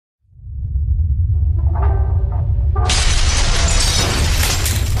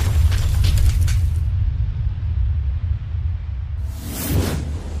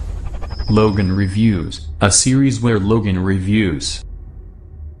Logan Reviews, a series where Logan reviews.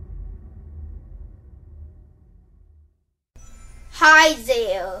 Hi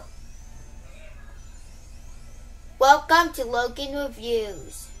there. Welcome to Logan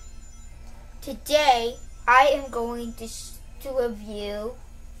Reviews. Today I am going to review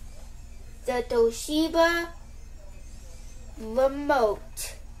the Toshiba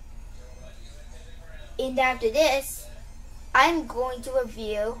remote. And after this, I'm going to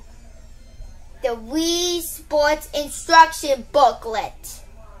review the Wii Sports instruction booklet.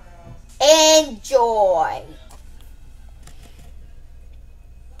 Enjoy!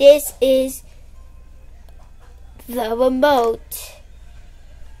 This is the remote.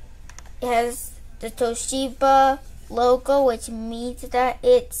 It has the Toshiba logo, which means that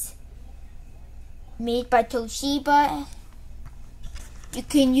it's made by Toshiba. You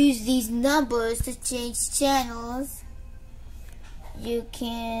can use these numbers to change channels. You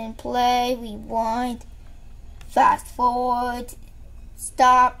can play, rewind, fast forward,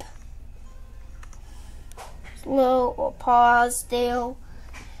 stop, slow or pause still.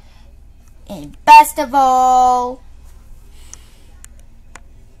 And best of all,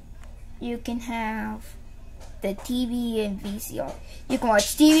 you can have the TV and VCR. You can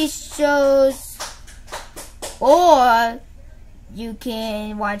watch TV shows, or you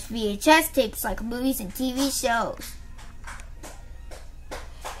can watch VHS tapes like movies and TV shows.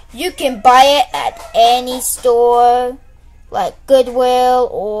 You can buy it at any store like Goodwill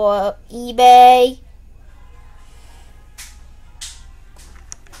or eBay.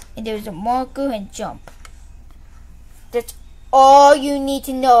 And there's a marker and jump. That's all you need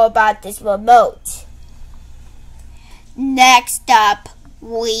to know about this remote. Next up,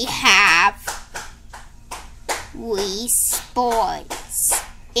 we have Wii Sports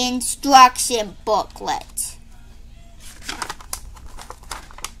instruction booklet.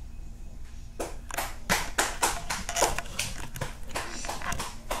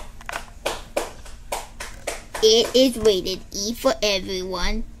 It is rated E for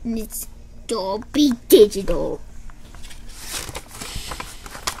everyone, and it's Dolby Digital.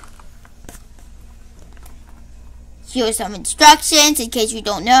 Here are some instructions in case you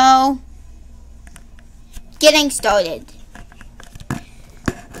don't know. Getting started.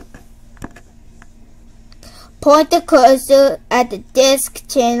 Point the cursor at the disc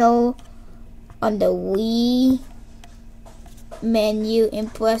channel on the Wii menu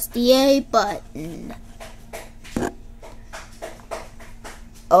and press the A button.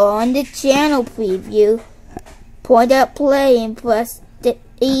 On the channel preview, point at play and press the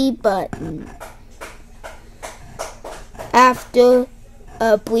E button. After,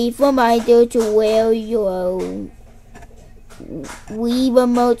 a brief reminder to wear your Wii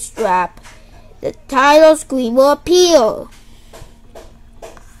remote strap. The title screen will appear.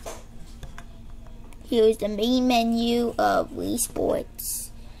 Here's the main menu of Wii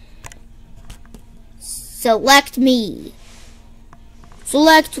Sports. Select me.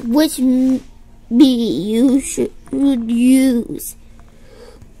 Select which Wii you should use.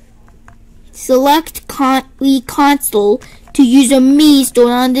 Select Wii console to use a Mii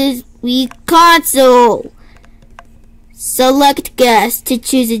stored on this Wii console. Select guest to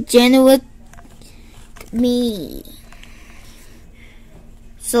choose a generic Mii.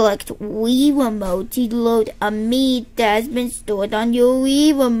 Select Wii remote to load a Mii that has been stored on your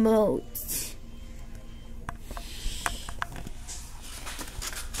Wii remote.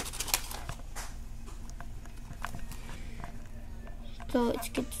 So let's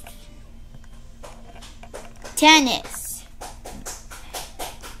get tennis.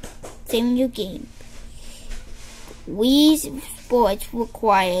 Same new game. Wii Sports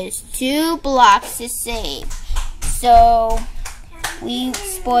requires 2 blocks to save. So Wii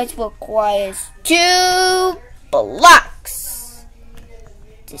Sports requires 2 blocks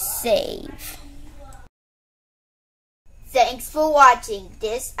to save. Thanks for watching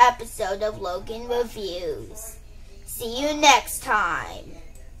this episode of Logan Reviews. See you next time.